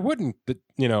 why wouldn't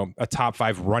a top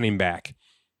 5 running back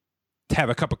have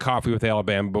a cup of coffee with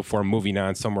Alabama before moving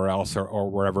on somewhere else or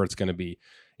wherever it's going to be?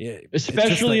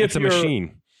 Especially it's a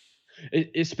machine.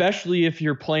 Especially if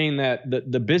you're playing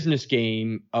the business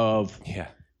game of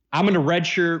I'm going to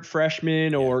redshirt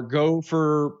freshman or go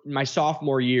for my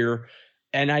sophomore year.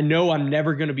 and I know I'm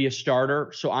never going to be a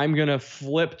starter, so I'm going to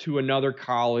flip to another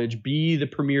college, be the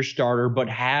premier starter, but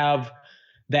have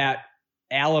that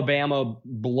Alabama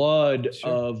blood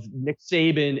of Nick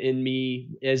Saban in me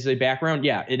as a background.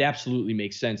 Yeah, it absolutely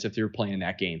makes sense if they're playing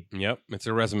that game. Yep, it's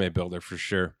a resume builder for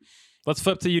sure. Let's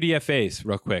flip to UDFAs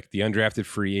real quick, the undrafted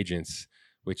free agents,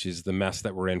 which is the mess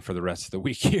that we're in for the rest of the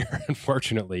week here,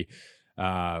 unfortunately.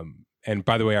 And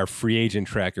by the way, our free agent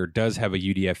tracker does have a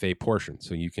UDFA portion,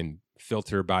 so you can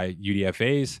filter by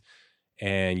UDFAs,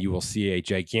 and you will see a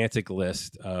gigantic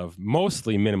list of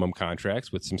mostly minimum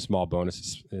contracts with some small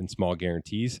bonuses and small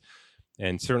guarantees.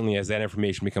 And certainly as that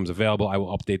information becomes available, I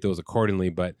will update those accordingly.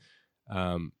 But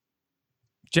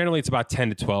generally, it's about 10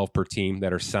 to 12 per team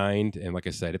that are signed. And like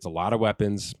I said, it's a lot of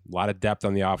weapons, a lot of depth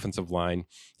on the offensive line.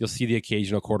 You'll see the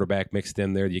occasional quarterback mixed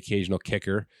in there, the occasional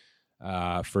kicker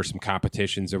for some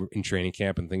competitions in training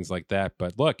camp and things like that.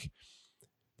 But look,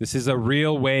 this is a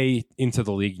real way into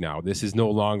the league now. This is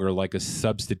no longer like a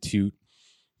substitute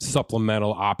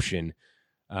supplemental option.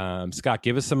 Scott,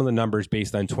 give us some of the numbers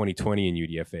based on 2020 in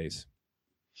UDFAs.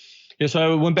 Yeah,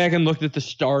 so I went back and looked at the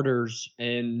starters,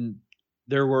 and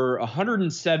there were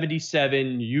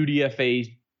 177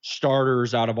 UDFA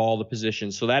starters out of all the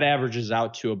positions. So that averages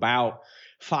out to about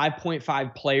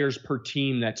 5.5 players per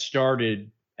team that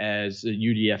started as a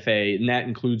UDFA, and that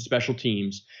includes special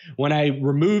teams. When I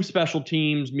remove special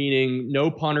teams, meaning no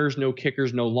punters, no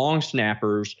kickers, no long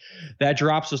snappers, that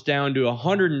drops us down to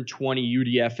 120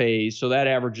 UDFAs. So that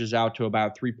averages out to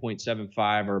about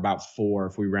 3.75 or about 4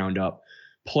 if we round up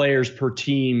players per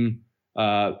team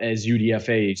as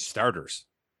UDFAs. Starters.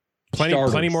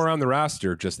 Plenty more on the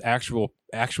roster, just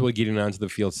actually getting onto the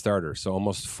field starters. So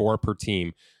almost 4 per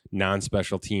team,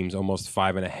 non-special teams, almost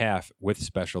 5.5 with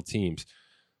special teams.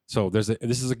 So this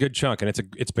is a good chunk, and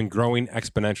it's been growing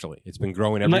exponentially. It's been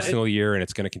growing every single year, and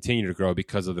it's going to continue to grow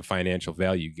because of the financial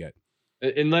value you get.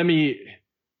 And let me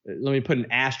put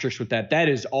an asterisk with that. That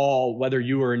is all whether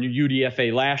you were in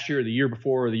UDFA last year, or the year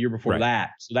before, or the year before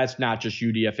that. So that's not just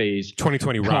UDFA's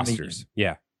 2020 rosters.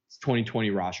 Yeah, it's 2020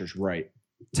 rosters, right?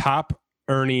 Top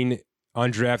earning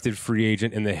undrafted free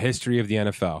agent in the history of the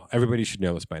NFL. Everybody should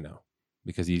know this by now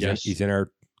because he's in our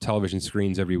television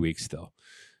screens every week still.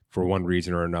 For one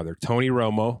reason or another. Tony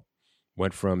Romo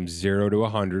went from 0 to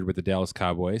 100 with the Dallas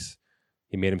Cowboys.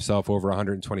 He made himself over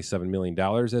 $127 million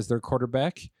as their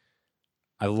quarterback.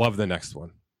 I love the next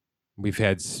one. We've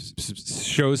had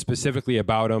shows specifically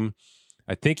about him.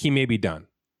 I think he may be done.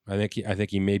 I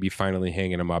think he may be finally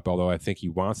hanging him up, although I think he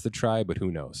wants to try, but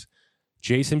who knows.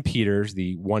 Jason Peters,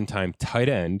 the one-time tight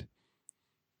end,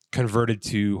 converted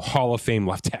to Hall of Fame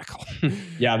left tackle.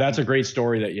 Yeah, that's a great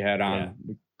story that you had on a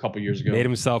couple years ago. Made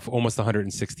himself almost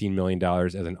 $116 million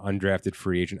as an undrafted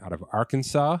free agent out of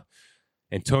Arkansas.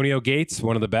 Antonio Gates,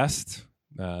 one of the best.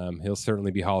 He'll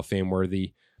certainly be Hall of Fame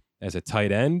worthy as a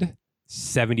tight end.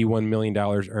 $71 million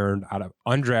earned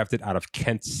undrafted out of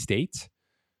Kent State.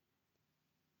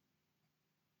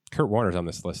 Kurt Warner's on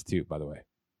this list too, by the way.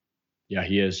 Yeah,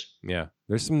 he is. Yeah,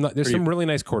 there's some really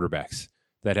nice quarterbacks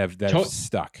that have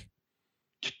stuck.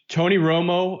 Tony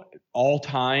Romo, all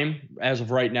time as of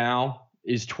right now,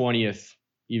 is 20th,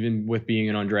 even with being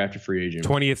an undrafted free agent.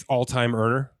 20th all-time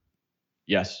earner?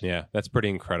 Yes. Yeah, that's pretty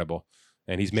incredible.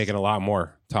 And he's making a lot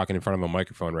more talking in front of a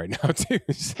microphone right now, too.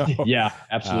 So, yeah,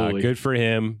 absolutely. Good for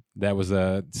him. That was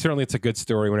certainly it's a good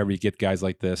story whenever you get guys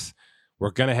like this.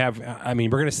 We're going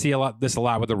to see a lot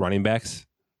with the running backs.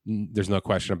 There's no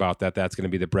question about that. That's going to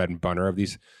be the bread and butter of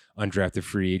these undrafted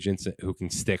free agents who can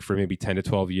stick for maybe 10 to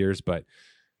 12 years. But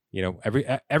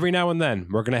every now and then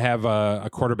we're going to have a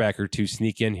quarterback or two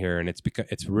sneak in here, and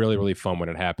it's really, really fun when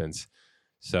it happens.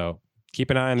 So keep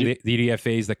an eye on the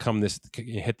UDFAs that come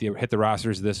hit the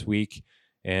rosters this week.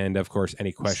 And of course,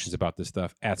 any questions about this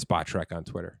stuff at Spot Trek on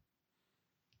Twitter.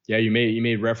 Yeah, you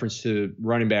made reference to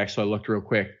running back, so I looked real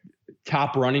quick.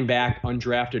 Top running back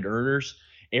undrafted earners: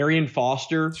 Arian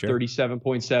Foster,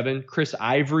 37.7, Chris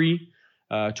Ivory,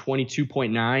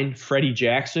 22.9, Freddie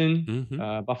Jackson,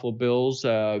 Buffalo Bills,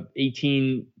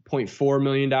 $18.4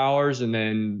 million, and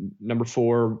then number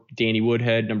 4, Danny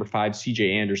Woodhead, number 5,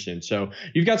 CJ Anderson. So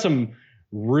you've got some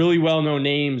really well-known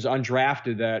names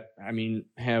undrafted that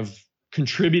have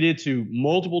contributed to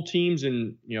multiple teams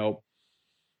and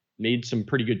made some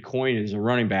pretty good coin as a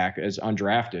running back as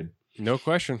undrafted. No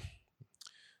question.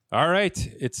 All right,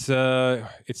 it's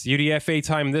UDFA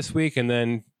time this week, and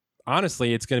then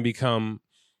honestly, it's going to become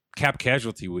cap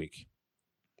casualty week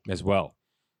as well.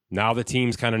 Now the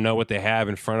teams kind of know what they have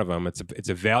in front of them. It's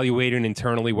evaluating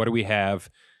internally, what do we have,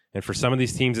 and for some of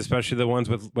these teams, especially the ones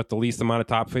with the least amount of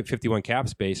top 51 cap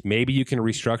space, maybe you can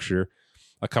restructure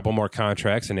a couple more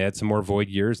contracts and add some more void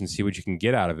years and see what you can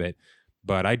get out of it.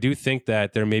 But I do think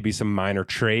that there may be some minor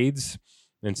trades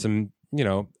and some,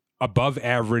 above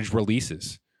average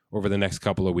releases over the next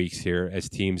couple of weeks here as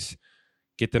teams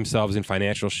get themselves in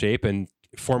financial shape and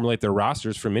formulate their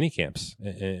rosters for mini camps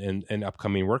and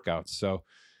upcoming workouts. So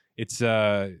it's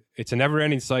a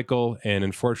never-ending cycle, and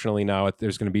unfortunately now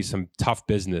there's going to be some tough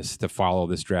business to follow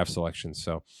this draft selection.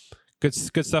 So good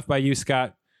stuff by you,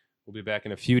 Scott. We'll be back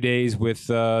in a few days with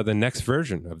the next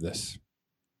version of this.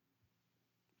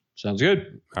 Sounds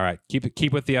good. All right.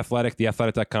 Keep with The Athletic.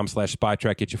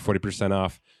 TheAthletic.com/SpotTrack. Get you 40%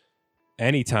 off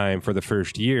anytime for the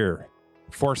first year.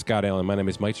 For Scott Allen, my name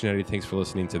is Mike Giannetti. Thanks for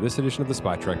listening to this edition of the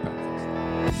Spot Track Podcast.